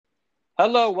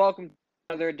Hello, welcome to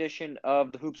another edition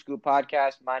of the Hoop Scoop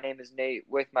podcast. My name is Nate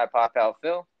with my pop pal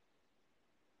Phil,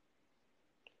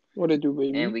 What it do,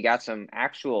 and baby? we got some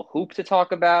actual hoop to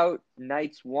talk about.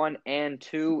 Nights 1 and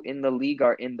 2 in the league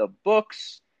are in the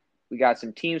books. We got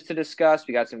some teams to discuss.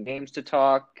 We got some games to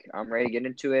talk. I'm ready to get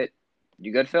into it.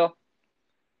 You good, Phil?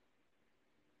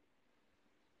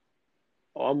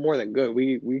 Oh, I'm more than good.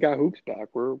 We got hoops back.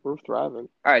 We're thriving.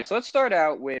 All right, so let's start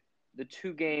out with the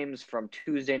two games from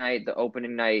Tuesday night, the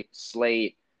opening night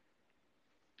slate.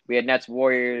 We had Nets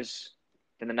Warriors,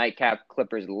 then the nightcap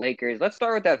Clippers Lakers. Let's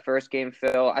start with that first game,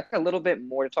 Phil. I got a little bit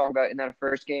more to talk about in that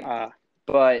first game, Ah,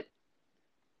 but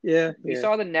we yeah.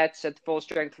 saw the Nets at full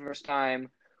strength for the first time.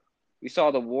 We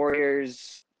saw the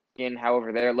Warriors in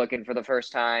however they're looking for the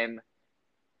first time.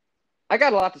 I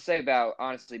got a lot to say about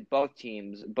honestly both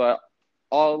teams, but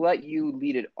I'll let you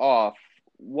lead it off.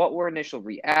 What were initial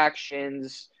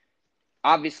reactions?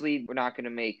 Obviously, we're not going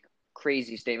to make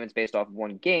crazy statements based off of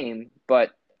one game, but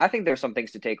I think there's some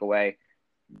things to take away.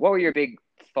 What were your big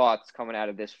thoughts coming out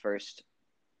of this first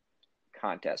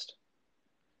contest?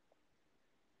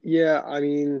 Yeah, I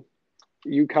mean,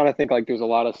 you kind of think like there's a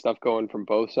lot of stuff going from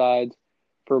both sides.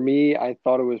 For me, I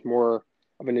thought it was more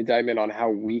of an indictment on how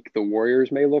weak the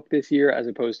Warriors may look this year as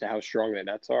opposed to how strong the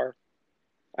Nets are.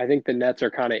 I think the Nets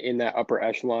are kind of in that upper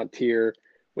echelon tier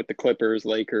with the Clippers,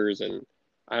 Lakers, and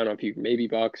I don't know if you maybe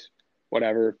Bucks,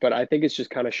 whatever. But I think it's just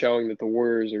kind of showing that the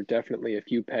Warriors are definitely a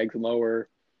few pegs lower.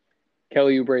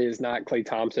 Kelly Oubre is not Klay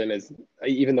Thompson, as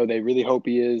even though they really hope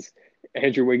he is.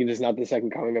 Andrew Wiggins is not the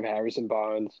second coming of Harrison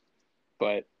Barnes,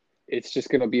 but it's just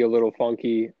going to be a little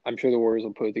funky. I'm sure the Warriors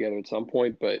will put it together at some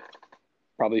point, but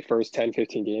probably first 10,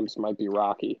 15 games might be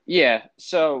rocky. Yeah,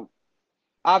 so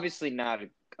obviously not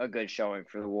a good showing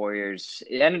for the Warriors.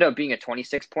 It ended up being a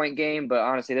 26-point game, but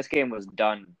honestly, this game was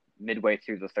done midway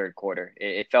through the third quarter.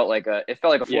 It felt like a Yeah.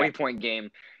 40-point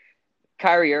game.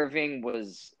 Kyrie Irving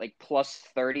was like plus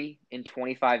 30 in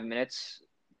 25 minutes,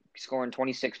 scoring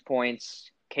 26 points.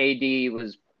 KD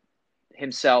was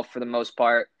himself for the most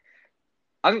part.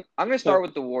 I'm going to start So,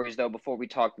 with the Warriors though before we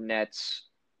talk Nets.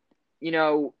 You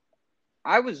know,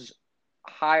 I was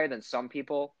higher than some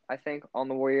people, I think, on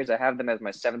the Warriors. I have them as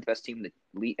my seventh best team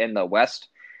in the West,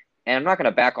 and I'm not going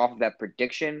to back off of that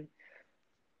prediction.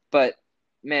 But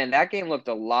man, that game looked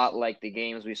a lot like the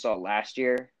games we saw last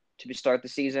year to start the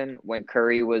season when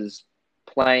Curry was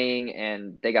playing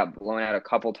and they got blown out a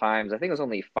couple times. I think it was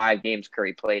only 5 games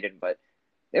Curry played in, but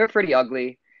they were pretty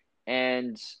ugly.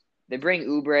 And they bring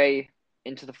Oubre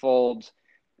into the fold.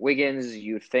 Wiggins,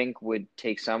 you think would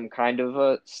take some kind of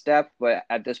a step, but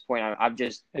at this point, I'm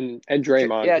just and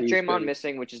Draymond, yeah, he's Draymond been,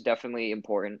 missing, which is definitely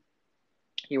important.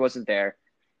 He wasn't there.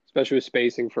 especially with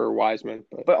spacing for Wiseman.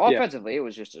 But But yeah, offensively, it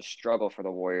was just a struggle for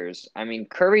the Warriors. I mean,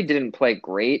 Curry didn't play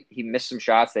great. He missed some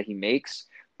shots that he makes,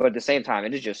 but at the same time,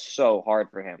 it is just so hard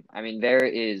for him. I mean, there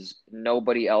is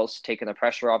nobody else taking the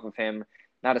pressure off of him,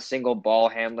 not a single ball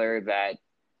handler that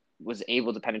was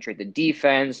able to penetrate the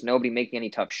defense, nobody making any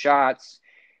tough shots.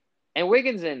 And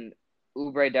Wiggins and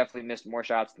Oubre definitely missed more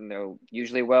shots than they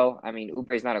usually will. I mean,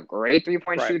 Oubre's not a great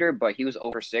 3-point right. shooter, but he was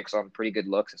over 6 on pretty good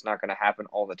looks. It's not going to happen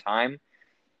all the time.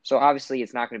 So obviously,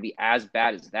 it's not going to be as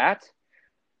bad as that.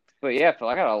 But yeah, Phil,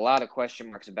 I got a lot of question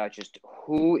marks about just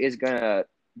who is going to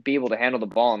be able to handle the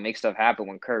ball and make stuff happen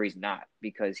when Curry's not,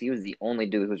 because he was the only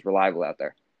dude who's reliable out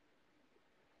there.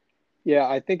 Yeah,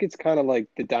 I think it's kind of like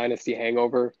the dynasty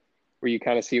hangover where you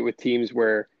kind of see it with teams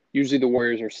where usually the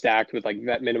Warriors are stacked with like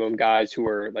vet minimum guys who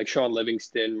are like Sean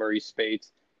Livingston, Murray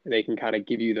Spates, and they can kind of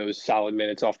give you those solid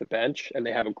minutes off the bench and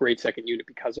they have a great second unit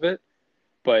because of it.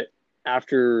 But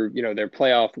after, their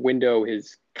playoff window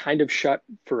is kind of shut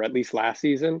for at least last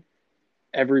season,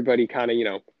 everybody kind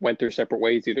of, went their separate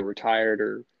ways, either retired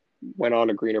or went on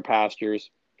to greener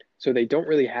pastures. So they don't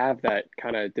really have that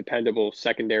kind of dependable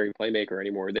secondary playmaker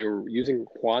anymore. They were using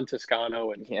Juan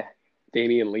Toscano and Yeah.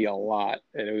 Damian Lee a lot,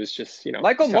 and it was just,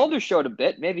 Michael it's tough. Mulder showed a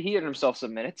bit. Maybe he earned himself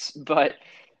some minutes, but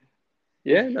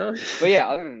Yeah, no, yeah,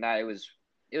 other than that, it was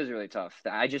really tough.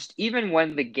 I just even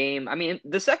when the game, I mean,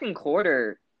 the second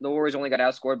quarter, the Warriors only got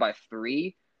outscored by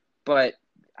 3, but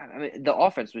I mean, the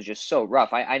offense was just so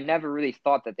rough. I never really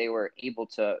thought that they were able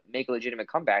to make a legitimate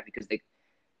comeback because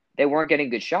they weren't getting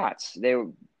good shots.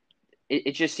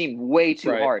 It just seemed way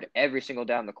too right. hard every single time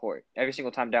down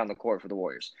the court for the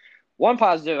Warriors. One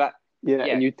positive, Yeah,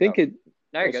 yeah, and you'd go. think it.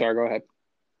 Now you're Oh, good. sorry, go ahead.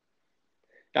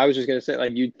 I was just gonna say,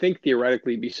 like, you'd think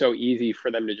theoretically it'd be so easy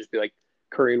for them to just be like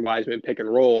Curry and Wiseman pick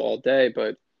and roll all day,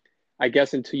 but I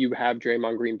guess until you have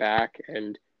Draymond Green back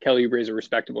and Kelly Oubre is a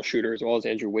respectable shooter as well as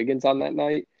Andrew Wiggins on that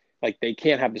night, like they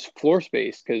can't have this floor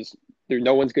space because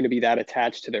no one's going to be that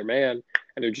attached to their man,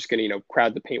 and they're just going to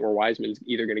crowd the paint where Wiseman's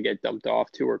either going to get dumped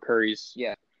off to or Curry's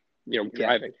Yeah, yeah,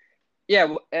 driving.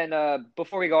 yeah. And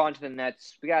before we go on to the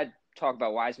Nets, we got to talk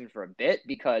about Wiseman for a bit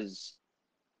because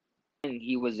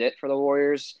he was it for the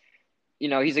Warriors.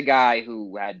 He's a guy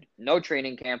who had no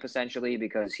training camp essentially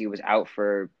because he was out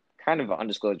for kind of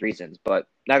undisclosed reasons, but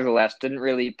nevertheless didn't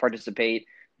really participate.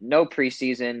 No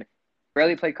preseason,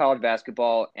 barely played college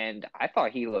basketball, and I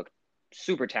thought he looked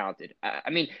super talented. I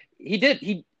mean, he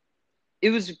did. It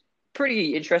was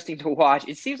pretty interesting to watch.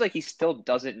 It seems like he still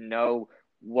doesn't know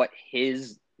what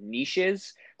his niche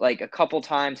is. Like a couple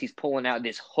times he's pulling out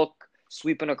this hook,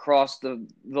 sweeping across the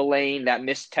lane that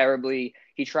missed terribly.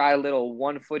 He tried a little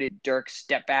one-footed Dirk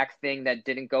step back thing that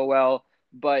didn't go well,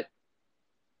 but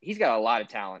he's got a lot of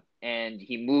talent and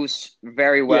he moves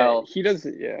very well. Yeah, he does.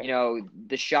 Yeah,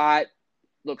 The shot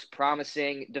looks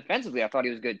promising. Defensively, I thought he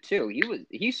was good too.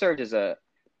 He served as a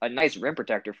nice rim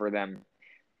protector for them.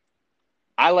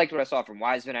 I liked what I saw from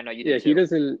Wiseman. I know you did too. He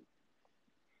doesn't.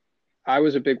 I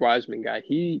was a big Wiseman guy.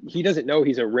 He doesn't know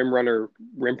he's a rim runner,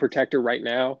 rim protector right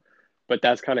now, but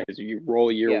that's kind of his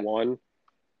role year one.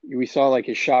 We saw like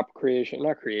his shot creation,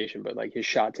 not creation, but like his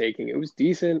shot taking. It was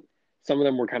decent. Some of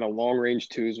them were kind of long range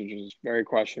twos, which is very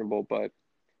questionable. But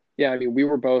yeah, I mean, we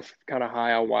were both kind of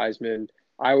high on Wiseman.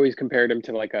 I always compared him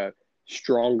to like a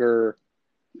stronger,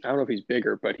 I don't know if he's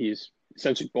bigger, but he's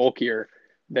essentially bulkier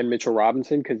than Mitchell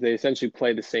Robinson because they essentially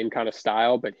play the same kind of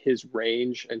style, but his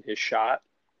range and his shot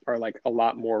are like a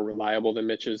lot more reliable than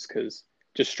Mitch's because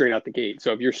just straight out the gate.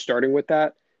 So if you're starting with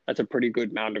that, that's a pretty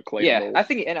good mound of clay. Yeah, I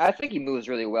think he moves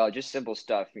really well. Just simple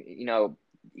stuff. He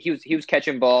was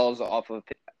catching balls off of.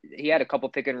 He had a couple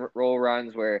pick and roll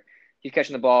runs where he's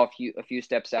catching the ball a few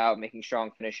steps out, making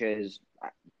strong finishes.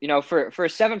 For a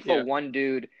 7'1"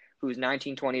 dude who's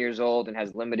 19, 20 years old and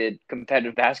has limited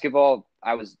competitive basketball,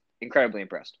 I was incredibly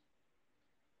impressed.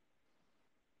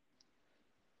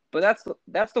 But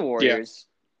that's the Warriors.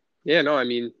 Yeah, no, I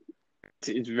mean,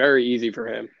 it's very easy for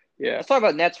him. Yeah. Let's talk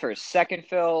about Nets for a second,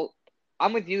 Phil.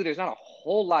 I'm with you. There's not a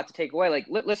whole lot to take away. Like,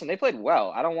 listen, they played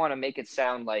well. I don't want to make it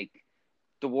sound like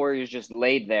the Warriors just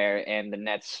laid there and the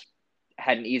Nets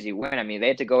had an easy win. I mean, they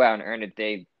had to go out and earn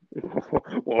it.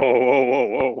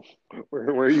 Whoa. Where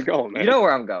are you going, man? You know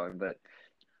where I'm going, but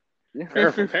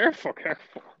careful.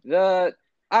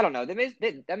 I don't know. They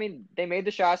made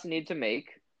the shots they needed to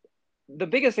make. The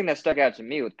biggest thing that stuck out to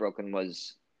me with Brooklyn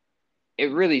was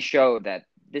it really showed that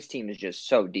this team is just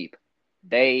so deep.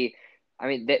 They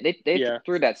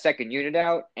threw that second unit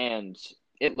out and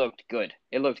it looked good.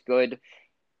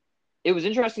 It was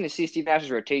interesting to see Steve Nash's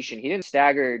rotation. He didn't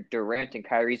stagger Durant and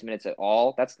Kyrie's minutes at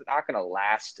all. That's not going to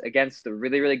last against the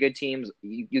really, really good teams.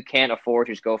 You can't afford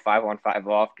to just go 5 on 5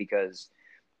 off because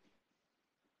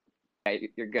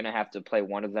you're going to have to play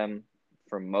one of them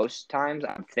for most times,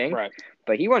 I think. Right.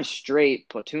 But he went straight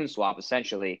platoon swap,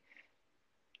 essentially.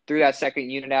 Threw that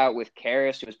second unit out with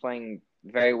Karras, who was playing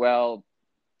very well.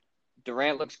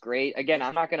 Durant looks great. Again,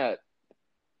 I'm not going to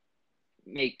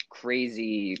make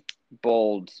crazy,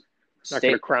 bold not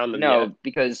going to crown them No, yet.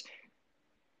 because,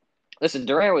 listen,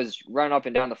 Durant was running up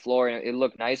and down the floor, and it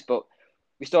looked nice, but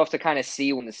we still have to kind of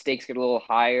see when the stakes get a little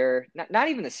higher. Not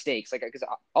even the stakes, because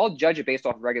I'll judge it based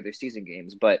off regular season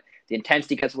games, but the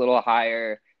intensity gets a little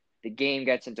higher. The game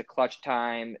gets into clutch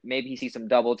time. Maybe he sees some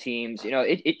double teams.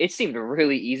 It seemed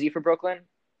really easy for Brooklyn,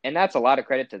 and that's a lot of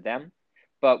credit to them.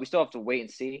 But we still have to wait and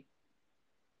see.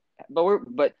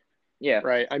 But yeah.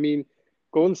 Right. I mean,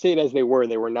 Golden State, as they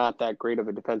were not that great of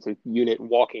a defensive unit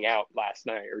walking out last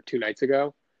night or 2 nights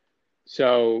ago.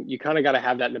 So you kind of got to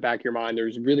have that in the back of your mind.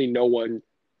 There's really no one.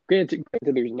 Granted,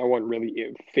 there's no one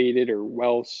really faded or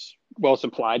well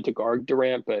supplied to guard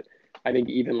Durant, but I think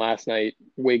even last night,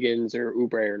 Wiggins or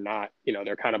Oubre are not.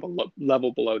 They're kind of a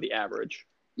level below the average.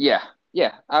 Yeah,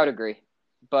 I would agree.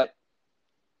 But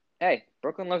hey,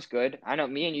 Brooklyn looks good. I know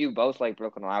me and you both like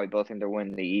Brooklyn a lot. We both think they're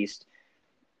winning the East.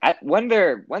 When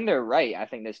they're right, I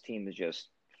think this team is just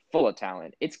full of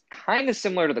talent. It's kind of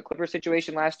similar to the Clippers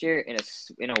situation last year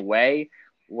in a way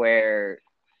where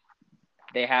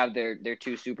they have their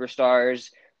two superstars,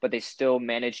 but they still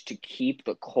managed to keep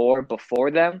the core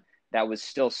before them that was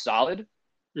still solid.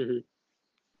 Mm-hmm.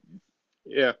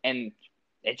 Yeah, and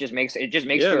it just makes for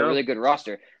a really good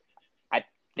roster. I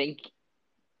think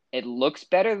it looks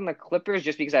better than the Clippers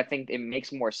just because I think it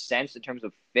makes more sense in terms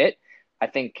of fit. I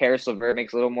think Caris LeVert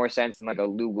makes a little more sense than like a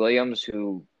Lou Williams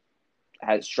who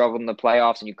has struggled in the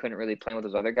playoffs and you couldn't really play with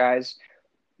those other guys.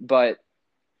 But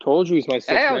told you he's my sixth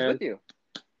man. I was with you.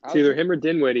 It's either him or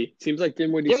Dinwiddie. Seems like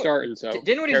Dinwiddie's starting. So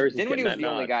Dinwiddie was the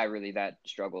only guy really that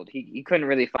struggled. He couldn't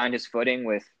really find his footing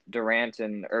with Durant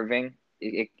and Irving.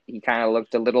 he kind of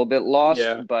looked a little bit lost.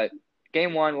 Yeah. But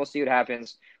game one, we'll see what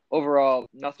happens. Overall,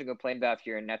 nothing to complain about if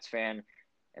you're a Nets fan.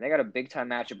 And they got a big-time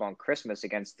matchup on Christmas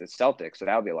against the Celtics, so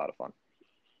that'll be a lot of fun.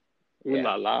 Ooh Yeah.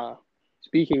 la la.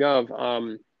 Speaking of,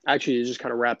 actually, to just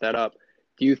kind of wrap that up,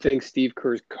 do you think Steve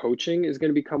Kerr's coaching is going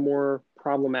to become more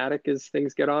problematic as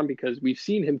things get on? Because we've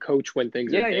seen him coach when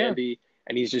things are Yeah. dandy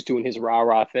and he's just doing his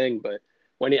rah-rah thing. But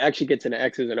when he actually gets into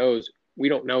X's and O's, we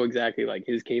don't know exactly like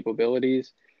his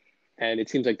capabilities. And it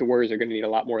seems like the Warriors are going to need a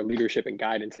lot more leadership and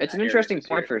guidance in It's that an area interesting this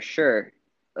point year. for sure.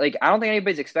 Like, I don't think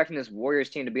anybody's expecting this Warriors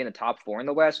team to be in the top 4 in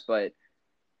the West, but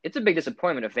it's a big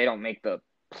disappointment if they don't make the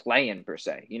play-in per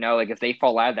se. Like if they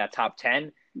fall out of that top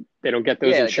 10, They don't get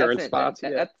those yeah, like insurance spots.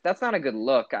 Yeah. that's not a good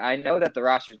look. I know that the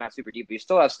roster's not super deep, but you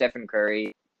still have Stephen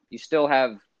Curry. You still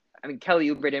have, I mean, Kelly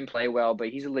Oubre didn't play well, but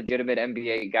he's a legitimate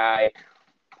NBA guy.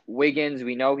 Wiggins,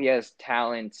 we know he has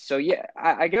talent. So, yeah,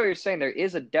 I get what you're saying. There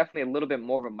is definitely a little bit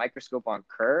more of a microscope on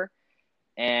Kerr,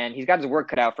 and he's got his work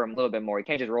cut out for him a little bit more. He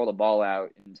can't just roll the ball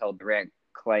out and tell Durant,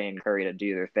 Clay, and Curry to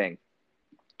do their thing.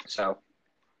 So,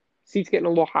 Seat's getting a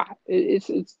little hot. It's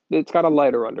got a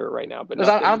lighter under it right now, but I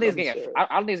don't nothing think of he's the getting serious.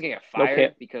 I don't think he's getting No fired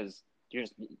cap. because you're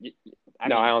just. I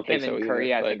No, mean, I don't think him so and either.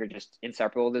 Curry, I But think, are just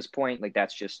inseparable at this point. Like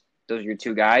that's just those are your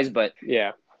two guys, but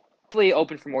yeah, hopefully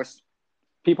open for more.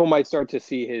 people might start to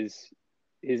see his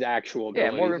actual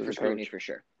Yeah, more abilities room as for a scrutiny coach. for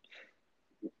sure.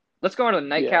 Let's go on to the Yeah,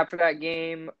 nightcap for that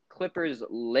game. Clippers,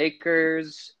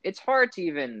 Lakers. It's hard to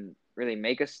even really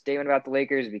make a statement about the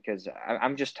Lakers because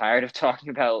I'm just tired of talking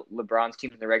about LeBron's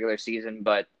team in the regular season,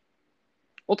 but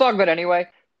we'll talk about it anyway.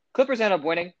 Clippers end up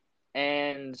winning,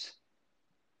 and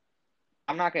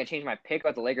I'm not going to change my pick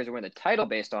about the Lakers to win the title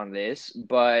based on this,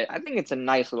 but I think it's a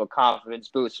nice little confidence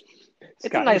boost. It's a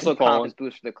Scott nice hasn't little confidence fallen.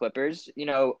 boost for the Clippers.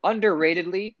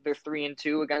 Underratedly, they're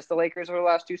 3-2 against the Lakers over the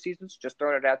last 2 seasons. Just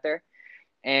throwing it out there.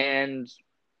 And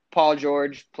Paul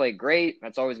George played great.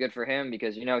 That's always good for him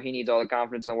because he needs all the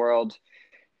confidence in the world.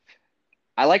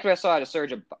 I like what I saw out of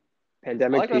Serge. I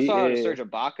Pandemic like what I Pete. saw out of Yeah. Serge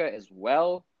Ibaka as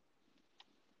well.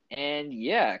 And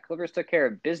yeah, Clippers took care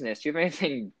of business. Do you have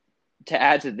anything to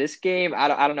add to this game? I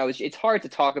don't know. It's hard to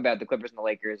talk about the Clippers and the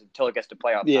Lakers until it gets to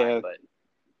playoff time. Yeah, But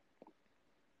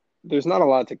there's not a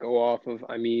lot to go off of.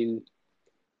 I mean,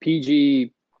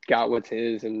 PG got what's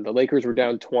his, and the Lakers were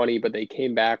down 20, but they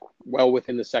came back well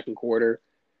within the second quarter.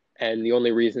 And the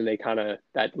only reason they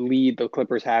that lead the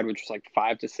Clippers had, which was like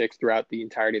 5-6 throughout the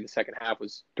entirety of the second half,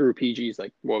 was through PG's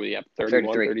like, what were we at,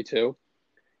 31, 33. 32?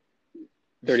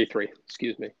 33,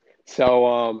 excuse me.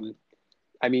 So,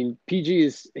 I mean,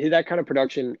 that kind of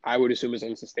production, I would assume is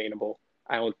unsustainable.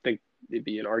 I don't think it'd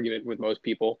be an argument with most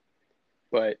people.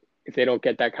 But if they don't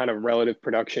get that kind of relative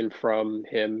production from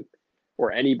him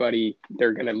or anybody,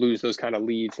 they're going to lose those kind of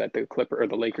leads that the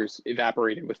Lakers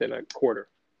evaporated within a quarter.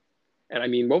 And I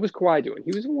mean, what was Kawhi doing?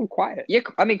 He was a little quiet. Yeah,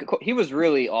 I mean, he was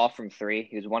really off from three.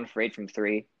 He was 1 for 8 from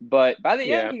three. But by the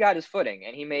end, Yeah. he got his footing,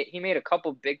 and he made a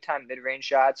couple big time mid range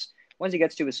shots. Once he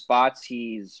gets to his spots,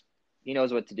 he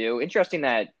knows what to do. Interesting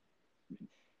that.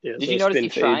 Yeah, Did you those notice spin the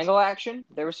fades. triangle action?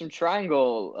 There was some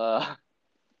triangle.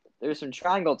 There was some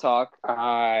triangle talk.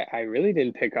 I really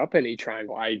didn't pick up any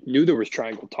triangle. I knew there was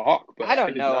triangle talk, but I I don't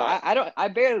did know. not. I don't. I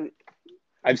barely.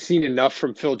 I've seen enough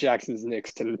from Phil Jackson's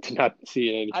Knicks to not see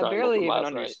any I triangle barely from even last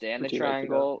night understand or the 2 nights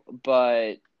ago. triangle,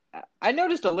 but I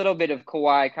noticed a little bit of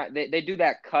Kawhi. They do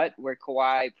that cut where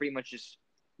Kawhi pretty much just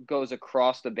goes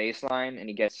across the baseline and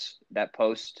he gets that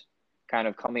post kind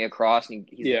of coming across and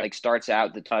he's Yeah, like starts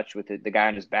out the touch with the guy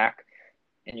on his back.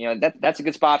 And that's a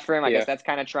good spot for him. I yeah, guess that's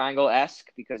kind of triangle-esque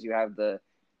because you have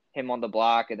him on the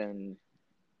block and then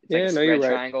it's like a yeah. No, you're spread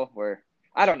right. triangle where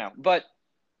I don't know, but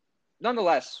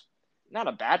nonetheless, not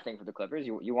a bad thing for the Clippers.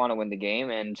 You want to win the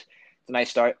game, and it's a nice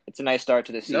start. It's a nice start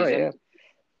to the No, yeah. season.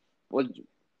 Well,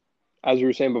 As we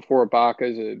were saying before, Ibaka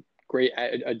is a great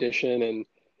addition, and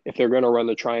if they're going to run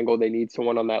the triangle, they need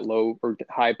someone on that low or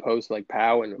high post like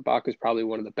Powell, and Ibaka is probably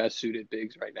one of the best suited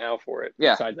bigs right now for it,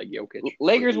 yeah, besides like Jokic or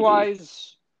Lakers AD.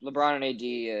 wise, LeBron and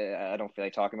AD. I don't feel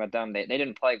like talking about them. They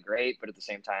didn't play great, but at the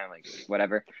same time, like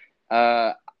whatever.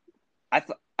 Uh,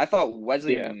 I thought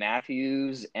Wesley Yeah,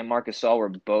 Matthews and Marcus Gasol were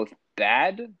both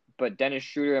bad, but Dennis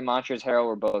Schroeder and Montrezl Harrell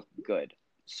were both good.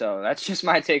 So that's just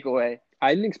my takeaway.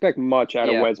 I didn't expect much out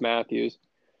of Yeah, Wes Matthews.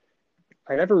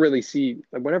 I never really see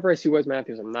like whenever I see Wes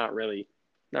Matthews, I'm not really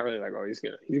like, oh, he's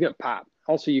gonna pop.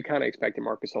 Also, you kind of expected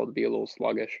Marcus Gasol to be a little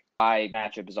sluggish. my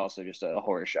matchup is also just a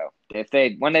horror show.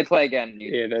 When they play again,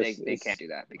 Yeah, they can't do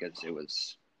that because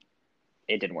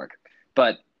it didn't work.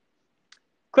 But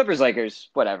Clippers, Lakers,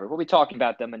 whatever. We'll be talking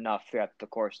about them enough throughout the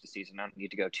course of the season. I don't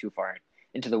need to go too far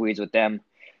into the weeds with them.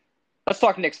 Let's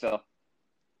talk Knicks, Phil.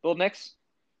 Little Knicks?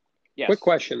 Yes. Quick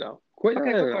question though. Quick, no,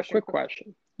 Okay, no, quick no, no. question. Quick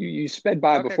question. You sped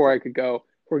by Okay, before I cool. could go.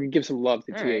 Before we could give some love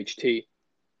to All right. THT.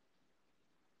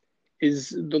 Is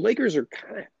the Lakers are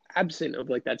kind of absent of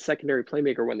like that secondary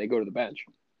playmaker when they go to the bench.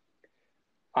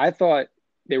 I thought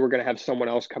they were going to have someone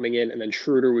else coming in, and then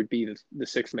Schroeder would be the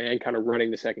sixth man, kind of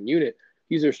running the second unit.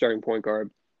 He's their starting point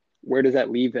guard. Where does that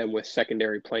leave them with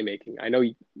secondary playmaking? I know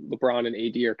LeBron and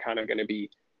AD are kind of going to be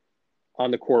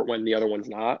on the court when the other one's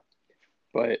not,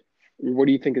 but what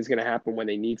do you think is going to happen when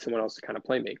they need someone else to kind of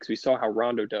play make? Because we saw how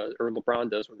Rondo does, or LeBron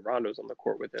does when Rondo's on the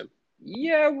court with him.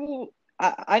 Yeah, well,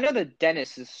 I know that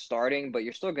Dennis is starting, but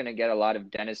you're still going to get a lot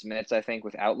of Dennis minutes, I think,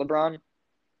 without LeBron.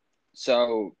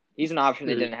 So he's an option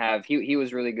they Hmm. didn't have. He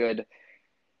was really good.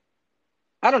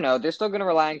 I don't know. They're still going to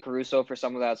rely on Caruso for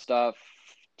some of that stuff.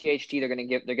 THT, they're gonna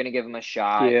give him a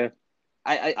shot. Yeah,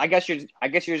 I guess you're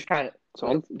just kind of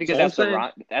that's because all I'm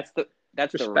saying. that's the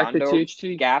Respect the Rondo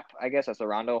THT. gap. I guess that's the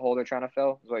Rondo hole they're trying to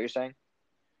fill. Is what you're saying?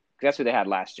 'Cause that's who they had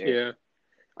last year. Yeah,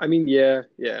 I mean, yeah,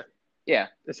 Yeah, yeah.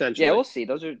 essentially. We'll see.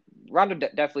 Those are Rondo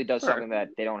definitely does All right. something that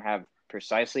they don't have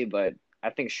precisely, but I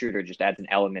think Shooter just adds an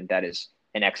element that is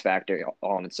an X factor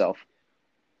all in itself.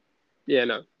 Yeah,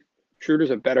 no. Schroeder's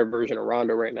a better version of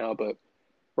Rondo right now, but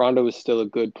Rondo was still a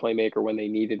good playmaker when they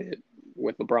needed it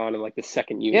with LeBron and like the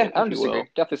second Yeah, unit, I don't if you disagree. will.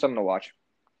 Definitely something to watch.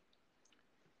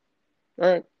 All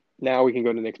right. Now we can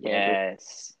go to Nick's banter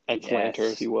Yes, and slanter, if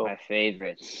yes, you will. my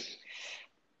favorite.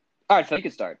 All right, Phil, you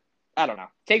can start. I don't know.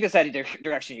 Take this any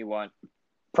direction you want.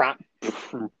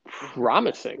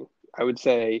 Promising, I would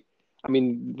say. I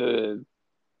mean, the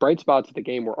bright spots of the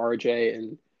game were RJ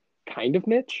and kind of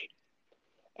Mitch.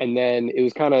 And then it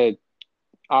was kind of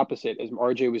opposite as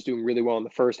RJ was doing really well in the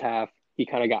first half. He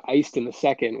kind of got iced in the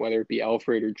second, whether it be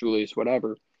Alfred or Julius,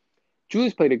 whatever.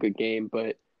 Julius played a good game,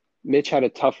 but Mitch had a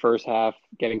tough first half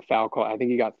getting foul call. I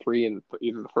think he got three in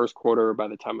either the first quarter or by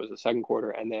the time it was the second quarter.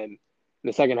 And then in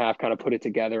the second half, kind of put it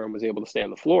together and was able to stay on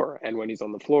the floor. And when he's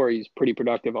on the floor, he's pretty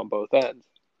productive on both ends.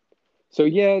 So,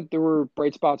 yeah, there were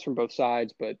bright spots from both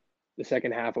sides, but the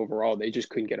second half overall, they just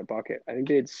couldn't get a bucket. I think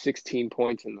they had 16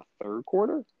 points in the third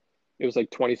quarter. It was like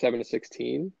 27 to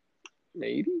 16,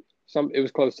 maybe. It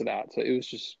was close to that. So it was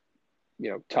just,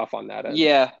 tough on that end.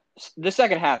 Yeah, the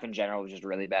second half in general was just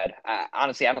really bad.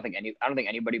 Honestly, I don't think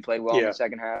anybody played well in the Yeah.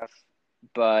 second half.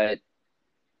 But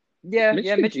yeah, Mitch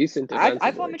yeah, did Mitch. decent I thought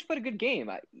defensively. Mitch played a good game.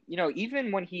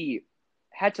 Even when he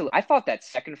had to, I thought that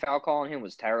second foul call on him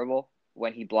was terrible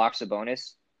when he blocked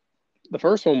Sabonis. The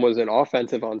first one was an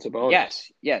offensive on Sabonis,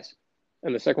 Yes, yes,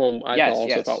 and the second one yes, also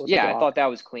yes. thought was a Yeah, I thought block. that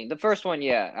was clean. The first one,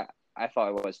 yeah, I thought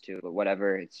it was too. But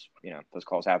whatever, it's those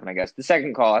calls happen. I guess the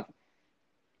second call,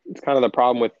 It's kind of the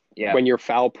problem with yeah, when you're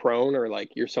foul prone or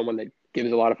like you're someone that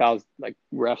gives a lot of fouls. Like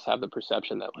refs have the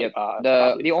perception that like yep. it's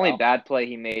probably The a only foul. bad play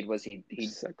he made was he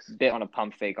Six. bit on a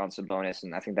pump fake on Sabonis,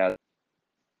 and I think that was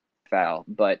a foul.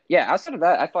 But yeah, outside of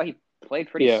that, I thought he played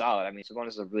pretty Yeah, solid. I mean, Sabonis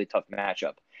is a really tough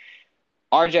matchup.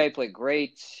 RJ played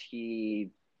great.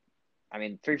 I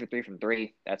mean, 3 for 3 from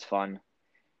three. That's fun.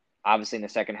 Obviously, in the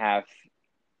second half,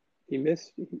 he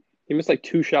missed. He missed like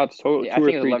two shots total, yeah, I two or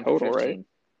think it was three 11 for total, right? 15.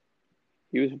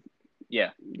 He was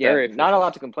Yeah, yeah, very not a efficient.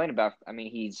 lot to complain about. I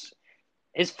mean,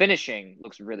 his finishing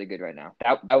looks really good right now.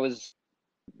 That was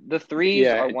the threes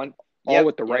Yeah, are one. all Yep,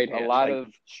 with the yep. right A hand. lot Like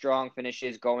of strong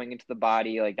finishes going into the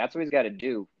body. Like that's what he's got to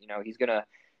do. He's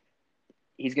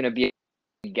gonna be able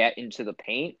to get into the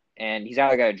paint, and he's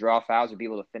either got to draw fouls or be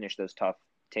able to finish those tough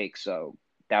takes. So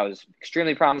that was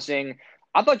extremely promising.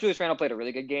 I thought Julius Randle played a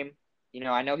really good game.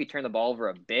 I know he turned the ball over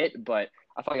a bit, but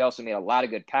I thought he also made a lot of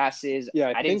good passes. yeah,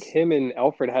 I I didn't. think him and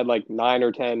Alfred had like 9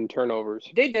 or 10 turnovers.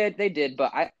 They did,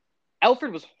 but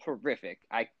Alfred was horrific.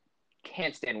 I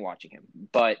can't stand watching him,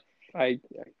 but I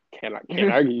can't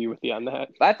argue with you on that.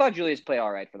 I thought Julius played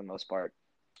all right for the most part.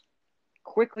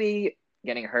 Quickly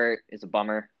getting hurt is a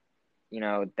bummer.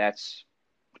 That's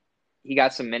he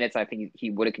got some minutes. I think he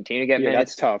would have continued to get Yeah, that's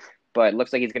minutes, tough. but it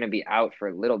looks like he's going to be out for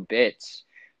a little bit,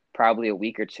 probably a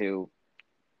week or two.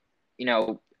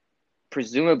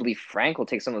 Presumably Frank will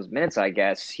take some of those minutes. I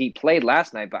guess he played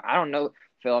last night, but I don't know,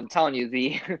 Phil. I'm telling you,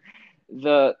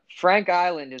 the Frank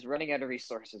Island is running out of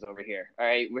resources over here. All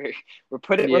right, we're Yeah,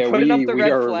 putting up the we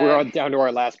red are we're flag. on down to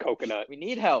our last coconut. We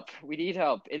need help. We need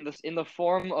help in the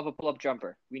form of a pull up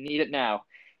jumper. We need it now.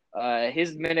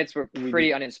 His minutes were pretty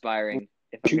We uninspiring,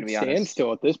 if I'm going to shoot be honest.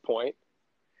 standstill at this point.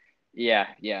 Yeah,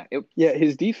 yeah. Yeah,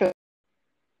 his defense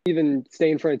even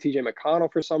stay in front of TJ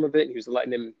McConnell for some of it. He was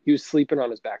letting him. He was sleeping on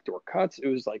his backdoor cuts. It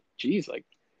was like, geez, like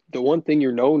the one thing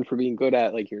you're known for being good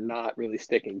at, like you're not really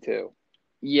sticking to.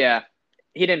 Yeah,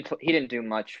 he didn't do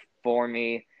much for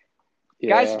me.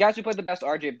 Yeah, Guys who played the best: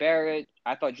 R.J. Barrett.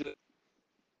 I thought Julius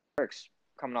Kirk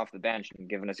coming off the bench and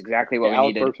giving us exactly what Yeah, we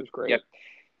Alec needed. Burks was great. Yep.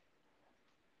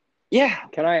 Yeah.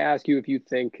 Can I ask you if you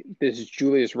think this is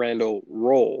Julius Randle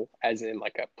role, as in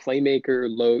like a playmaker,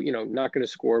 low, not going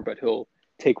to score, but he'll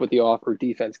take what the offer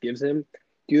defense gives him?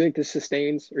 Do you think this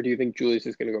sustains, or do you think Julius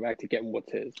is going to go back to getting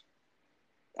what's his?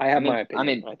 I have my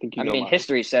opinion. I think mine.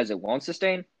 History says it won't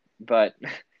sustain, but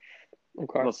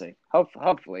okay. We'll see.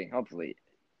 Hopefully.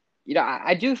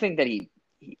 I do think that he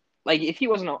like if he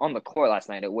wasn't on the court last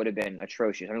night, it would have been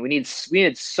atrocious. I mean, we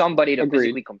need somebody to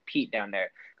physically compete down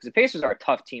there because the Pacers are a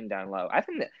tough team down low. I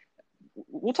think that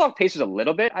we'll talk Pacers a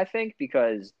little bit. I think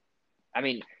because, I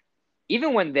mean,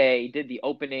 even when they did the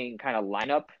opening kind of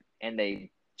lineup and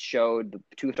they showed the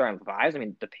two starting fives, I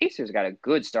mean, the Pacers got a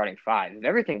good starting five. If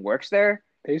everything works there,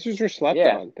 Pacers are slept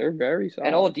on. They're very solid.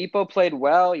 And Oladipo played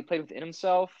well. He played within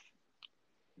himself.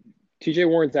 TJ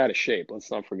Warren's out of shape. Let's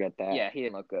not forget that. Yeah, he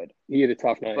didn't look good. He had a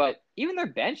tough night. But even their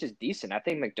bench is decent. I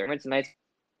think McDermott's nice,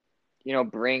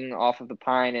 bring off of the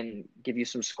pine and give you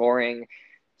some scoring.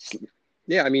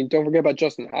 Yeah, I mean, don't forget about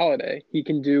Justin Holiday. He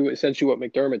can do essentially what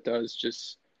McDermott does,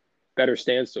 just better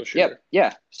standstill shooter. Yep,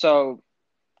 yeah. So,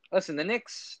 listen, the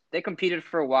Knicks, they competed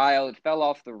for a while. It fell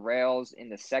off the rails in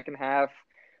the second half.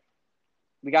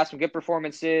 We got some good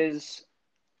performances.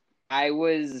 I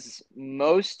was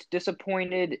most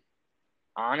disappointed,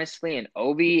 honestly, in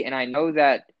Obi, and I know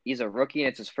that he's a rookie and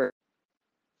it's his first,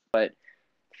 but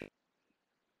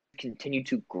continue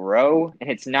to grow,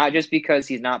 and it's not just because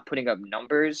he's not putting up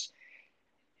numbers.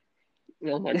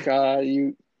 Oh my God,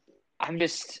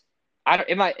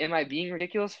 am I being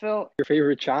ridiculous, Phil? Your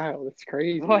favorite child? It's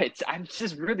crazy. What? I'm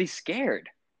just really scared.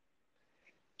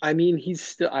 I mean,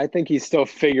 I think he's still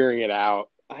figuring it out.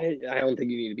 I don't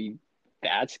think you need to be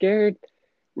that scared.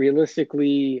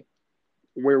 Realistically,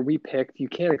 where we picked, you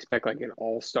can't expect like an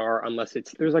all-star unless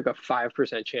there's like a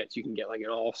 5% chance you can get like an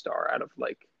all-star out of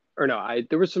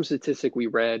there was some statistic we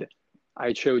read.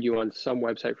 I showed you on some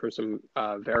website from some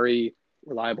very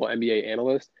reliable NBA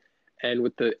analyst. And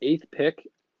with the 8th pick,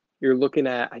 you're looking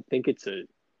at, I think it's a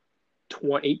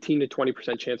 18 to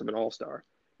 20% chance of an all-star.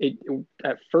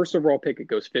 At first overall pick, it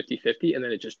goes 50-50, and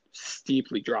then it just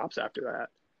steeply drops after that.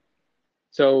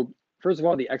 So first of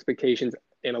all, the expectations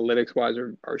analytics-wise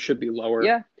should be lower.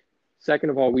 Yeah. Second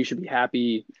of all, we should be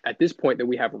happy at this point that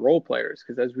we have role players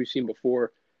because as we've seen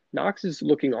before, Knox is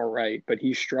looking all right, but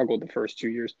he struggled the first 2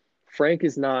 years. Frank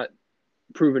is not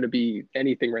proven to be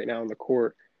anything right now on the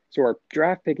court. So our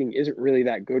draft picking isn't really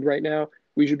that good right now.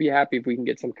 We should be happy if we can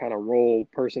get some kind of role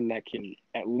person that can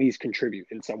at least contribute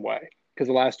in some way. Because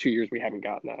the last 2 years we haven't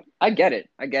gotten that. I get it.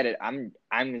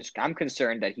 I'm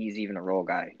concerned that he's even a role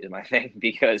guy is my thing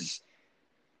because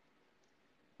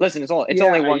listen, it's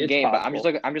only one game,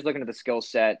 possible. But I'm just looking at the skill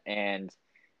set and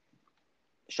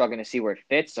struggling to see where it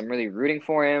fits. I'm really rooting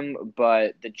for him,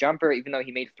 but the jumper, even though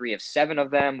he made 3 of 7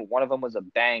 of them, one of them was a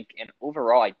bank, and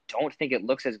overall, I don't think it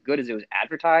looks as good as it was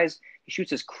advertised. He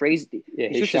shoots this crazy,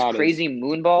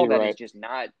 moon ball that is just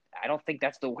not. I don't think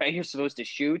that's the way you're supposed to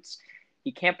shoot.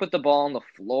 He can't put the ball on the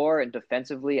floor, and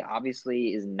defensively,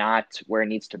 obviously, is not where it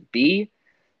needs to be.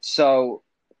 So,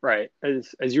 right,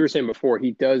 as you were saying before,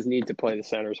 he does need to play the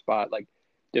center spot. Like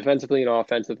defensively and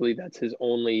offensively, that's his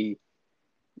only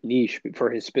niche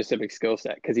for his specific skill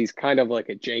set because he's kind of like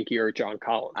a jankier John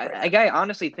Collins. I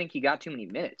honestly think he got too many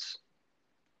minutes.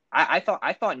 I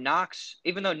thought Knox,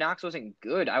 even though Knox wasn't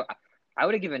good, I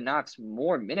would have given Knox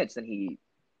more minutes than he.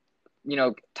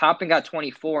 Toppin got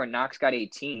 24 and Knox got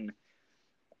 18.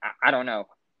 I don't know.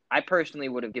 I personally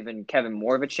would have given Kevin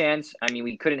more of a chance. I mean,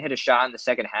 we couldn't hit a shot in the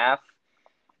second half.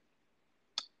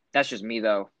 That's just me,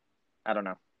 though. I don't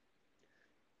know.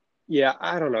 Yeah,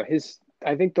 I don't know.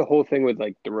 I think the whole thing with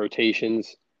like the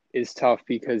rotations is tough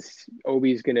because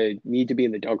Obi's going to need to be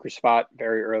in the dunker spot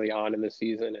very early on in the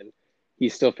season. And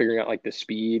he's still figuring out like the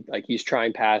speed. Like he's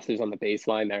trying passes on the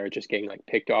baseline that are just getting like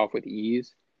picked off with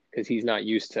ease because he's not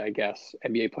used to, I guess,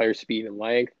 NBA player speed and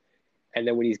length. And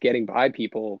then when he's getting by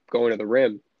people going to the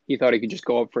rim, he thought he could just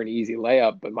go up for an easy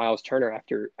layup. But Miles Turner,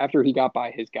 after he got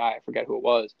by his guy, I forget who it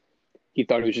was, he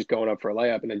thought he was just going up for a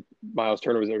layup. And then Miles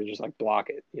Turner was there to just like block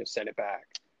it, send it back.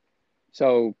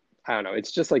 So I don't know.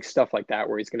 It's just like stuff like that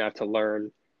where he's going to have to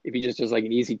learn. If he just does like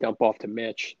an easy dump off to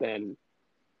Mitch, then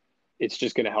it's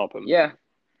just going to help him. Yeah.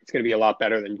 It's going to be a lot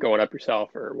better than going up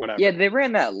yourself or whatever. Yeah, they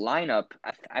ran that lineup.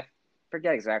 I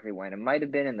forget exactly when. It might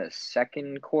have been in the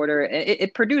second quarter.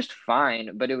 It produced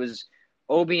fine, but it was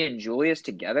Obi and Julius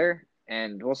together,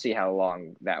 and we'll see how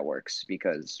long that works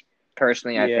because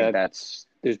personally I think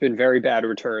there's been very bad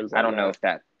returns. I don't know if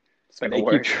that's going to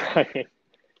work. Keep trying.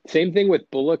 Same thing with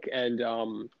Bullock and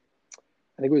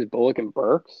I think it was Bullock and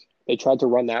Burks. They tried to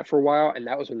run that for a while, and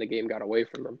that was when the game got away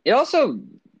from them. It also I think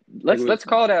it let's was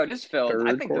call it out. Just Phil. I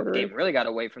third think the game quarter. really got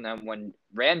away from them when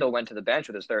Randall went to the bench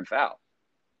with his third foul.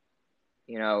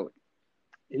 You know,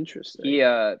 Interesting. he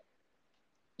yeah.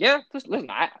 Just listen,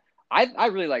 I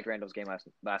really liked Randall's game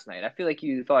last night. I feel like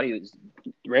you thought he was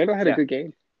Randall had a good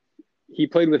game. He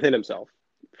played within himself.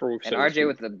 And RJ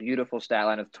with a beautiful stat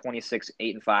line of 26,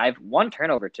 8, and 5. One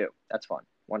turnover too. That's fun.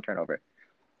 One turnover.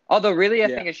 Although really, I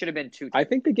think it should have been two. I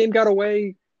think the game got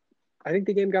away.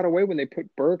 When they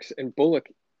put Burks and Bullock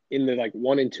in the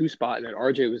 1 and 2 spot, and then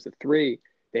RJ was the 3.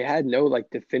 They had no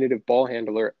definitive ball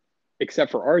handler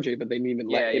except for RJ, but they didn't even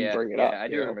let him bring it up. I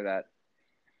do remember that.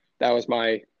 That was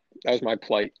my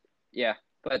plight. Yeah,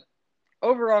 but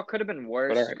overall, could have been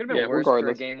worse. Right. Could have been worse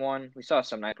for game one. We saw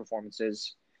some nice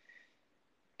performances,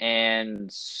 and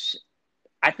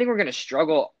I think we're going to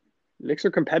struggle. Knicks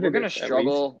are competitive. We're going to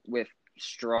struggle with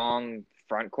strong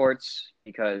front courts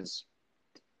because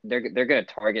they're going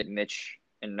to target Mitch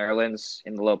and Nerlens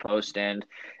in the low post, and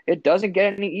it doesn't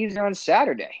get any easier on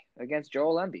Saturday against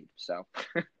Joel Embiid. So,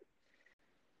 all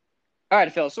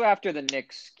right, Phil. So after the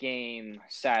Knicks game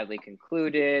sadly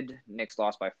concluded, Knicks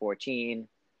lost by 14.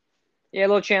 Yeah, a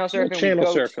little channel surfing. We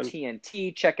go to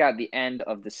TNT. Check out the end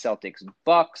of the Celtics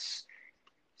Bucks.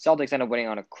 Celtics end up winning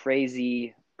on a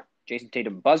crazy Jason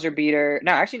Tatum buzzer beater.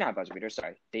 No, actually not buzzer beater.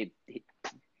 Sorry,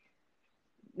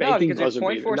 no, because there's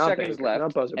 0.4 seconds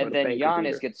left, and then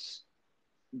Giannis gets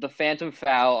the phantom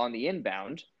foul on the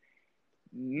inbound.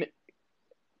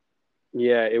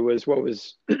 Yeah, it was what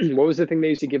was the thing they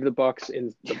used to give the Bucks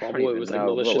in the bubble? It was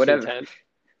malicious intent.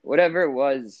 Whatever it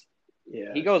was.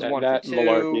 Yeah, he goes 1 for 2.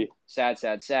 Malarkey. Sad.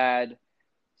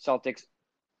 Celtics.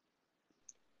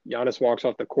 Giannis walks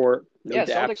off the court.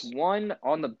 Celtics won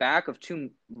on the back of 2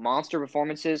 monster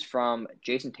performances from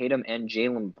Jason Tatum and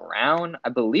Jaylen Brown. I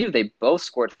believe they both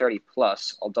scored 30+.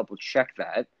 I'll double check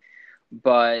that.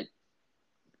 But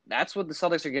that's what the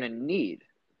Celtics are going to need.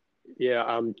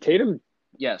 Yeah, Tatum.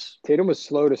 Yes. Tatum was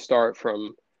slow to start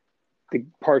from the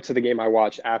parts of the game I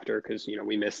watched after because,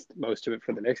 we missed most of it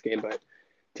for the next game. But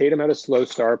Tatum had a slow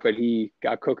start, but he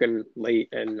got cooking late.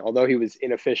 And although he was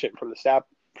inefficient from the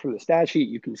stat sheet,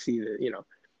 you can see that,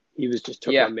 he was just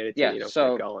took 1 minute to, get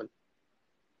going.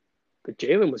 But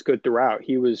Jaylen was good throughout.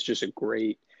 He was just a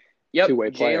great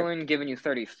two-way player. Jaylen giving you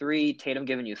 33, Tatum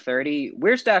giving you 30.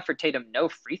 Weird stat for Tatum, no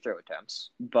free throw attempts.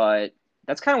 But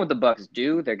that's kind of what the Bucks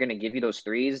do. They're going to give you those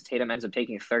threes. Tatum ends up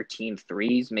taking 13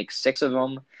 threes, makes 6 of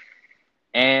them.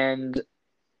 And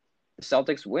the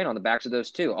Celtics win on the backs of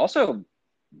those 2. Also,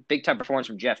 big-time performance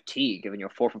from Jeff Teague, giving you a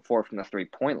 4 for 4 from the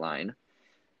three-point line.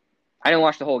 I didn't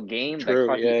watch the whole game. True, I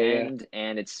caught the end,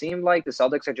 and it seemed like the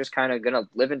Celtics are just kind of going to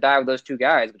live and die with those 2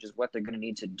 guys, which is what they're going to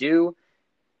need to do.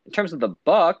 In terms of the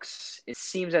Bucks, it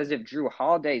seems as if Jrue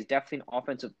Holiday is definitely an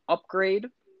offensive upgrade.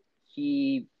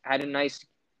 He had a nice...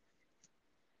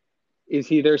 Is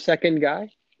he their second guy?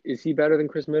 Is he better than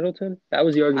Chris Middleton? That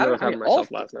was the argument I was having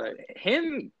myself last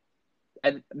night.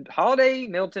 Holiday,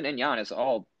 Middleton, and Giannis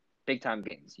all big-time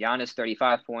games. Giannis,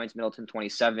 35 points. Middleton,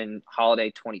 27.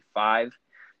 Holiday, 25.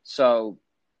 So,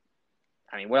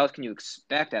 what else can you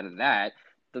expect out of that?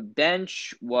 The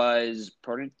bench was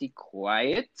pretty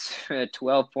quiet,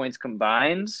 12 points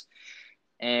combined.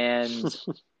 And,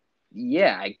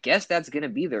 I guess that's going to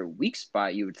be their weak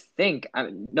spot, you would think.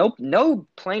 No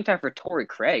playing time for Torrey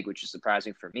Craig, which is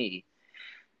surprising for me.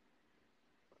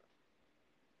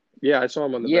 Yeah, I saw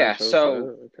him on the bench.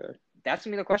 So that's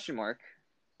going to be the question mark,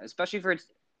 especially for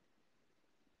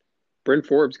Bryn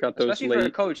Forbes got those especially for a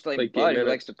coach like Bud who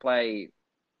likes to play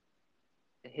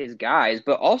his guys.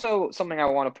 But also something I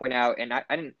want to point out, and I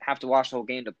didn't have to watch the whole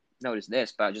game to notice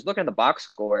this, but just looking at the box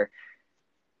score,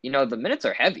 the minutes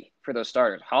are heavy for those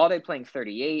starters. Holiday playing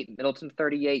 38, Middleton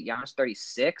 38, Giannis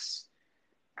 36.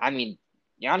 Giannis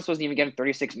wasn't even getting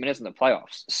 36 minutes in the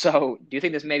playoffs. So do you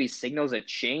think this maybe signals a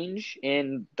change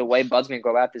in the way Bud's going to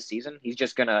go about this season? He's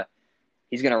going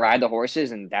to ride the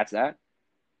horses, and that's that?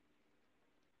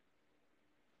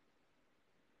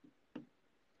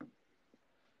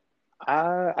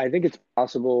 I think it's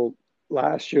possible.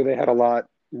 Last year they had a lot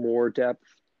more depth,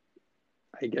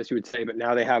 I guess you would say, but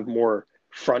now they have more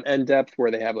front-end depth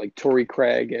where they have Torrey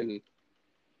Craig and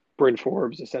Bryn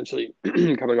Forbes essentially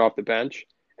coming off the bench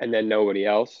and then nobody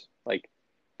else.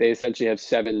 They essentially have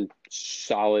 7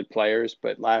 solid players,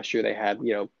 but last year they had,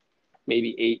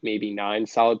 maybe 8, maybe 9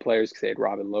 solid players because they had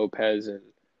Robin Lopez and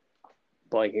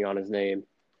blanking on his name.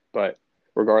 But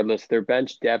regardless, their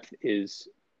bench depth is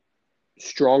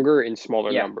stronger in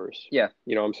smaller numbers. Yeah.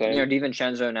 You know what I'm saying?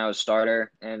 DiVincenzo now is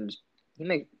starter, and he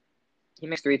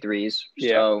makes 3 threes.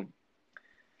 Yeah. So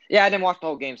Yeah, I didn't watch the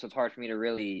whole game, so it's hard for me to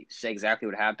really say exactly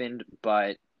what happened.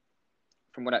 But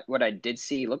from what I did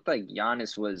see, it looked like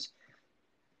Giannis was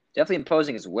definitely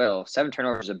imposing his will. 7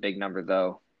 turnovers is a big number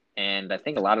though, and I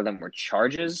think a lot of them were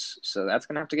charges, so that's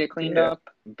gonna have to get cleaned Yeah, up.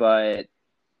 But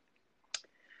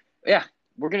yeah,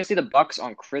 we're gonna see the Bucks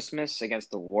on Christmas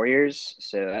against the Warriors,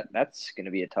 so that's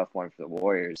gonna be a tough one for the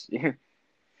Warriors.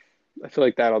 I feel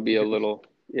like that'll be a little.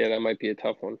 Yeah, that might be a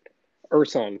tough one.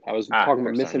 Ursan, I was talking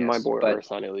about Ersan, missing my yes, boy but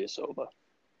Ursan Ilyasova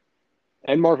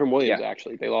and Marvin Williams. yeah,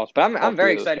 Actually, they lost but I'm all three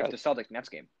very of those excited for guys. the Celtics Nets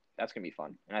game. That's gonna be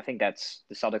fun, and I think that's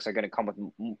the Celtics are gonna come with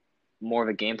more of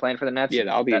a game plan for the Nets, Yeah, and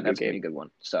that'll be a good that's gonna be game. a good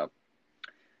one. So,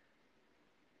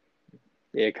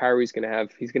 Yeah, Kyrie's gonna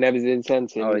have his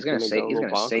incense and oh, he's gonna go a he's little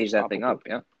gonna sage bonkers that thing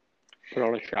probably. up. Yeah. Put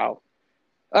on a shout.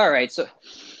 All right, so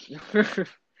I thought you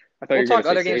we'll were gonna talk say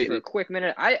other games for a Sadie. quick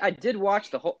minute. I did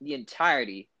watch the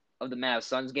entirety of the Mavs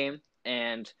Suns game,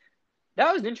 and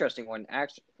that was an interesting one.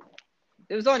 Actually,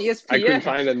 it was on I couldn't ESPN.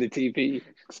 find it on the TV.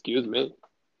 Excuse me.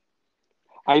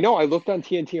 I know. I looked on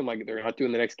TNT. I'm like, they're not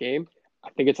doing the next game. I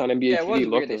think it's on NBA Yeah, it TV. was weird.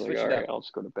 Looked. I They was like, switched all it right, up I'll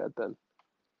just go to bed then.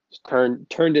 Just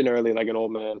turned in early like an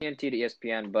old man. TNT to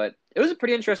ESPN, but it was a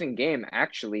pretty interesting game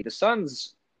actually. The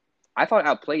Suns, I thought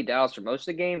outplayed Dallas for most of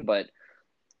the game, but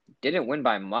didn't win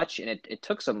by much, and it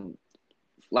took some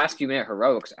last few minute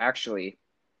heroics actually.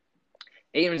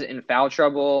 Ayton was in foul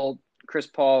trouble. Chris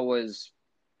Paul was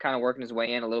kind of working his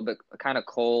way in a little bit, kind of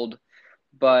cold,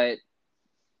 but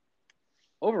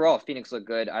overall, Phoenix looked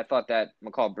good. I thought that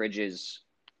McCall Bridges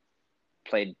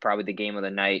played probably the game of the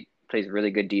night. Plays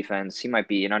really good defense. He might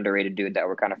be an underrated dude that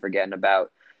we're kind of forgetting about.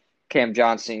 Cam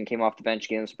Johnson came off the bench,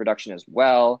 gave him some production as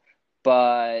well.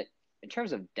 But in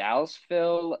terms of Dallas,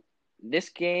 Phil, this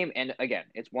game, and again,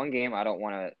 it's one game. I don't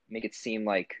want to make it seem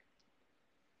like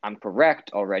I'm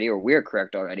correct already or we're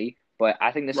correct already. But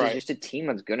I think this is Right. just a team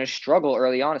that's going to struggle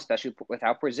early on, especially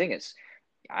without Porzingis.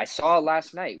 I saw it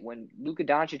last night when Luka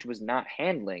Doncic was not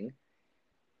handling,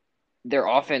 their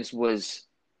offense was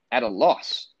at a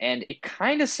loss. And it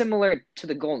kind of similar to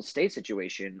the Golden State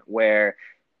situation where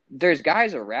there's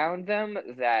guys around them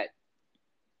that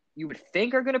you would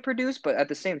think are going to produce, but at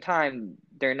the same time,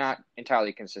 they're not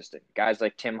entirely consistent. Guys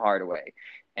like Tim Hardaway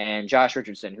and Josh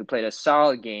Richardson, who played a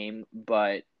solid game,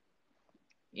 but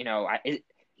you know,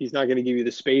 He's not gonna give you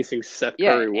the spacing Seth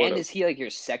yeah. Curry would And have. is he like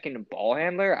your second ball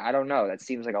handler? I don't know. That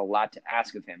seems like a lot to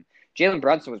ask of him. Jalen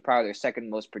Brunson was probably their second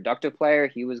most productive player.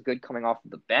 He was good coming off of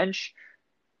the bench.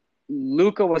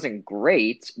 Luka wasn't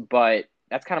great, but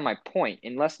that's kind of my point.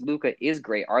 Unless Luka is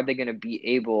great, are they going to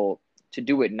be able to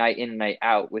do it night in and night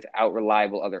out without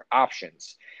reliable other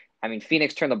options? I mean,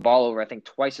 Phoenix turned the ball over, I think,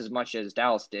 twice as much as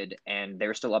Dallas did, and they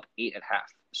were still up 8 at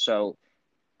half. So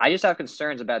I just have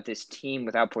concerns about this team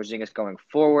without Porzingis going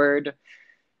forward.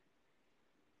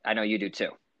 I know you do too.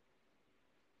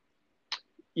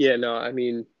 Yeah, no, I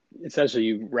mean, essentially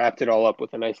you wrapped it all up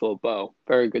with a nice little bow.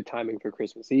 Very good timing for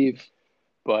Christmas Eve,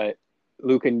 but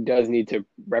Luka does need to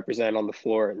represent on the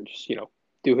floor and just,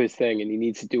 do his thing, and he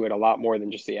needs to do it a lot more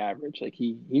than just the average. Like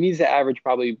he needs to average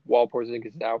probably while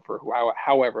Porzingis is out for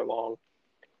however long,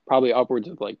 probably upwards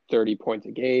of like 30 points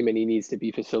a game, and he needs to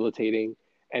be facilitating.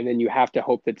 And then you have to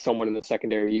hope that someone in the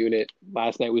secondary unit,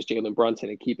 last night was Jalen Brunson,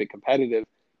 and keep it competitive.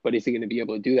 But is he going to be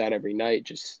able to do that every night?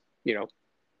 Just,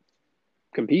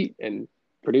 compete and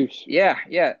produce Yeah,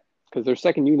 yeah, because their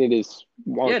second unit is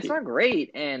yeah. It's wonky. not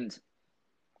great, and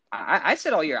I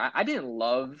said all year I didn't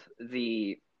love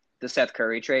the Seth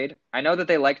Curry trade. I know that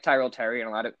they like Tyrell Terry and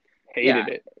a lot of Hated yeah,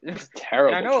 it. and It's a I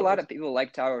terrible know a lot choice. of people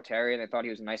like Tyrell Terry and they thought he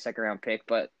was a nice second round pick,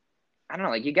 but I don't know.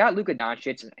 Like you got Luka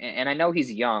Doncic, and I know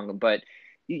he's young, but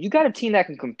you got a team that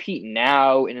can compete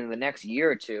now and in the next year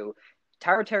or two.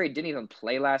 Tyrell Terry didn't even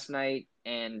play last night,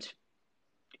 and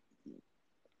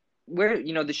where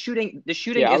the shooting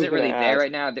Yeah, I was isn't gonna really there ask.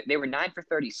 right now. They were 9 for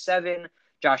 37.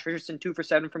 Josh Richardson 2 for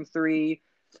 7 from three.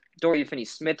 Dorian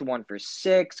Finney-Smith 1 for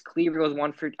 6. Cleaver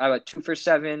was 2 for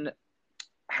 7.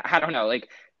 I don't know. Like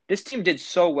this team did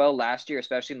so well last year,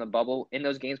 especially in the bubble. In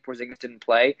those games, Porzingis didn't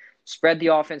play. Spread the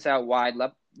offense out wide,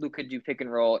 let Luka do pick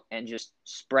and roll, and just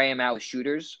spray him out with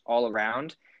shooters all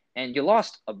around. And you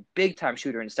lost a big time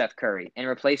shooter in Steph Curry and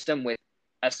replaced him with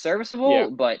a Yeah, serviceable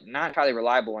but not highly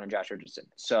reliable one in Josh Richardson.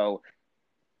 So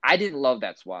I didn't love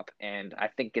that swap, and I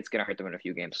think it's going to hurt them in a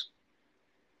few games.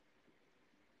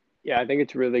 yeah, I think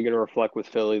it's really gonna reflect with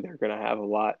Philly. They're gonna have a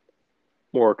lot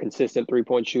more consistent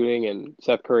 3-point shooting, and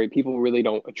Seth Curry. People really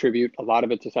don't attribute a lot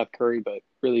of it to Seth Curry, but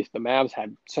really the Mavs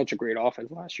had such a great offense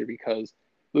last year because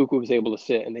Luka was able to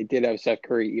sit, and they did have Seth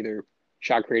Curry either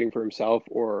shot creating for himself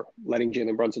or letting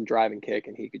Jalen Brunson drive and kick,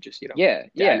 and he could just, Yeah.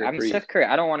 dagger I mean, threes. Seth Curry.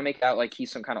 I don't want to make out like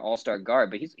he's some kind of all-star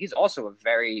guard, but he's also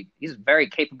he's very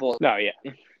capable. No, yeah.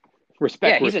 Yeah,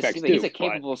 Respect's he's due, a but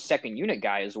capable second unit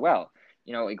guy as well.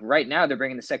 Like right now they're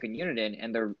bringing the second unit in,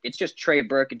 and it's just Trey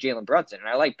Burke and Jalen Brunson, and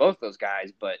I like both those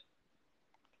guys, but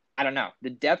I don't know.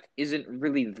 The depth isn't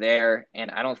really there, and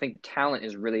I don't think talent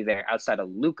is really there outside of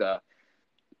Luka.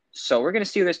 So we're gonna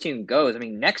see where this team goes. I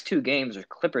mean, next two games are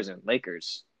Clippers and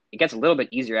Lakers. It gets a little bit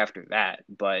easier after that,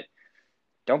 but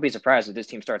don't be surprised if this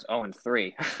team starts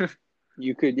 0-3.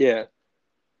 you could, yeah.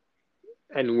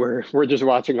 And we're just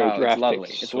watching our Oh, it's draft lovely.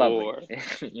 picks It's lovely.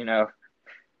 soar.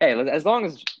 Hey, as long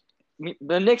as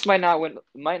the Knicks might not win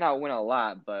a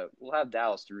lot, but we'll have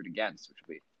Dallas to root against, which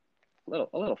will be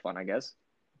a little fun, I guess.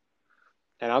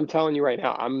 And I'm telling you right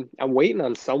now, I'm waiting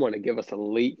on someone to give us a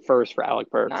late first for Alec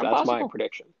Burks. Not That's my impossible.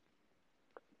 prediction.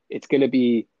 It's going to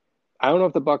be. I don't know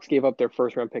if the Bucks gave up their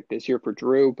first round pick this year for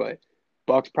Drew, but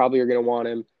Bucks probably are going to want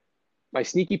him. My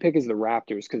sneaky pick is the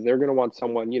Raptors because they're going to want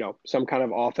someone, some kind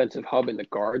of offensive hub in the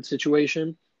guard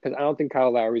situation. Because I don't think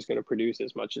Kyle Lowry is going to produce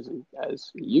as much as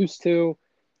he used to.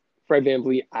 Fred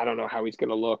VanVleet, I don't know how he's going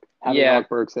to look. Having Alec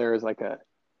Burks there is like a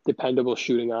dependable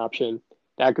shooting option.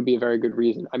 That could be a very good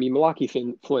reason. I mean, Malachi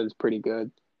Flynn's pretty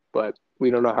good, but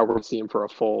we don't know how we're going to see him for a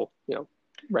full,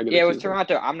 regular season. With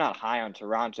Toronto, I'm not high on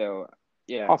Toronto.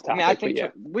 Yeah, off topic, I think yeah.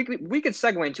 we could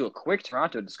segue into a quick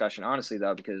Toronto discussion, honestly,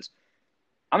 though, because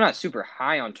I'm not super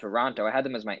high on Toronto. I had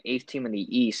them as my 8th team in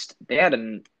the East. They had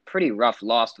a pretty rough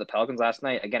loss to the Pelicans last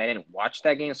night. Again, I didn't watch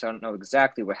that game, so I don't know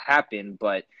exactly what happened,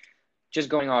 but just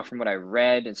going off from what I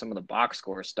read and some of the box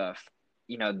score stuff,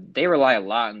 they rely a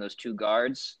lot on those two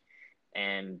guards,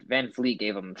 and VanVleet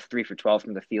gave them 3 for 12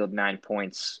 from the field, 9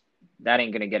 points. That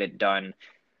ain't going to get it done.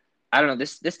 I don't know.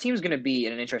 This team's going to be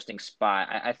in an interesting spot.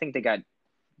 I think they got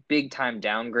big-time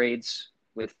downgrades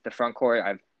with the front court.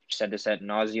 I've said this ad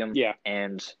nauseum. Yeah.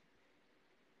 And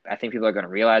I think people are going to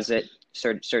realize it.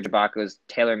 Serge Ibaka is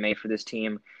tailor-made for this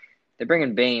team. They bring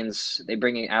in Baines. They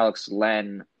bring in Alex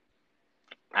Len.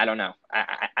 I don't know.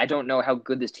 I don't know how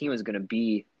good this team is going to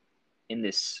be in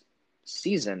this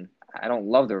season. I don't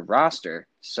love their roster,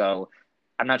 so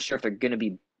I'm not sure if they're going to be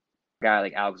a guy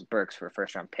like Alex Burks for a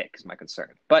first-round pick is my concern.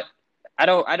 But I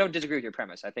don't disagree with your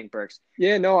premise. I think Burks.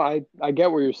 Yeah, no, I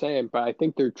get what you're saying, but I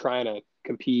think they're trying to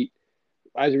compete.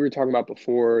 As we were talking about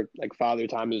before, like Father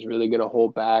Time is really going to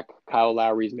hold back Kyle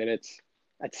Lowry's minutes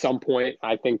at some point.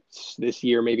 I think this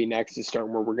year, maybe next, is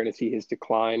starting where we're going to see his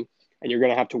decline. And you're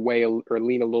going to have to weigh or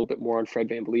lean a little bit more on Fred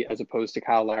VanVleet as opposed to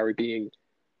Kyle Lowry being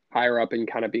higher up and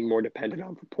kind of being more dependent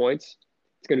on for points.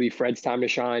 It's going to be Fred's time to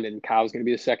shine, and Kyle's going to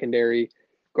be the secondary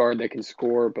guard that can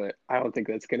score, but I don't think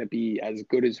that's going to be as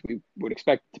good as we would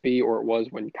expect it to be or it was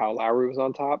when Kyle Lowry was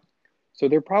on top. So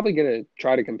they're probably going to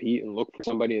try to compete and look for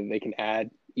somebody that they can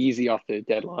add easy off the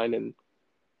deadline and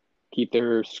keep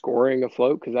their scoring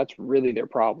afloat because that's really their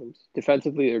problems.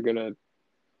 Defensively, they're going to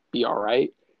be all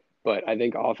right, but I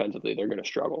think offensively, they're going to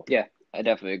struggle. Yeah, I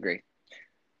definitely agree.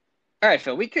 All right,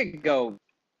 Phil, we could go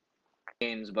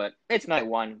games, but it's night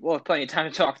one. We'll have plenty of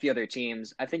time to talk to the other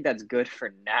teams. I think that's good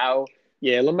for now.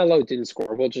 Yeah, LaMelo didn't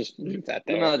score. We'll just leave that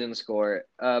there. LaMelo didn't score.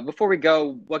 Before we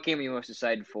go, what game are you most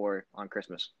excited for on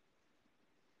Christmas?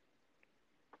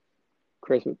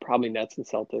 Christmas, probably Nets and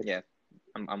Celtics. Yeah,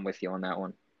 I'm with you on that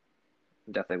one.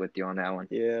 I'm definitely with you on that one.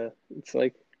 Yeah, it's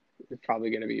probably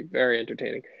going to be very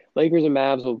entertaining. Lakers and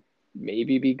Mavs will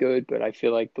maybe be good, but I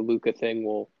feel like the Luka thing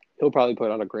he'll probably put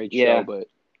on a great show. But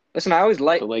listen, I always the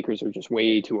Lakers are just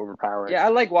way too overpowering. Yeah, I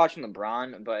like watching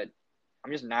LeBron, but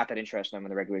I'm just not that interested in him in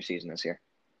the regular season this year.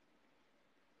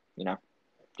 He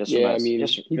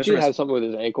did have something with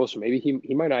his ankle, so maybe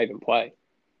he might not even play.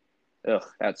 Ugh,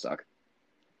 that'd suck.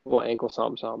 A little ankle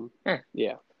something.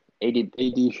 Yeah. AD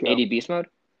beast mode?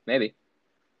 Maybe.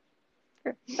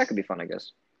 That could be fun, I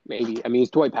guess. Maybe. I mean, it's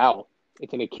Dwight Powell.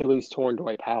 It's an Achilles torn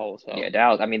Dwight Powell. So. Yeah,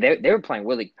 Dallas. I mean, they were playing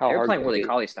Willie. They were playing Willie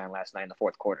Cauley-Stein last night in the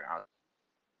fourth quarter.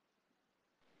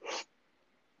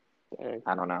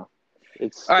 I don't know.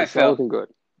 It's all right, it's not looking good.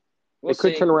 It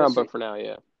could turn around, but for now,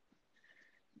 yeah.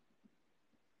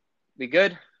 We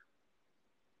good?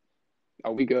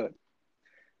 Oh, we good.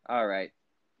 All right.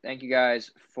 Thank you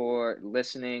guys for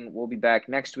listening. We'll be back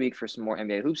next week for some more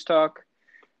NBA Hoops talk.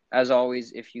 As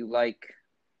always, if you like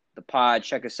the pod,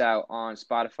 check us out on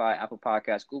Spotify, Apple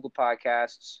Podcasts, Google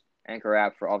Podcasts, Anchor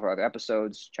app for all of our other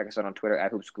episodes. Check us out on Twitter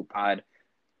at HoopScoopPod.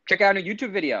 Check out a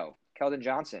YouTube video, Keldon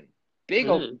Johnson. Big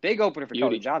opener for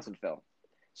Keldon Johnson, Phil.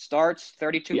 Starts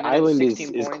 32 minutes, island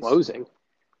 16 is points. Closing.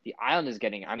 The island is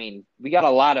getting, we got a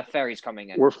lot of ferries coming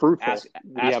in. We're fruitful.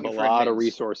 We have a lot of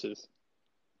resources.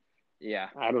 Yeah.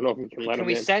 I don't know if we can let Can him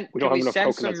we in. send We can don't have we enough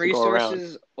send some coconuts to go around.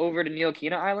 resources over to Neil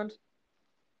Kena Island?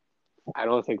 I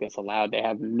don't think that's allowed. They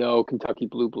have no Kentucky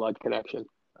blue blood connection.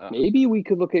 Oh, Maybe we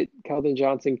could look at Keldon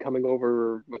Johnson coming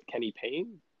over with Kenny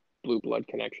Payne, blue blood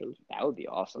connections. that would be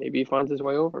awesome. Maybe he finds his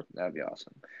way over. That would be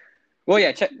awesome. Well,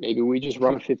 yeah, Maybe we just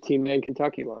run a 15-man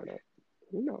Kentucky lineup.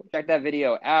 Who knows? check that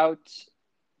video out.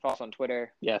 Follow us on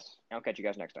Twitter. Yes. I'll catch you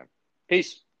guys next time.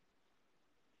 Peace.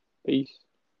 Peace.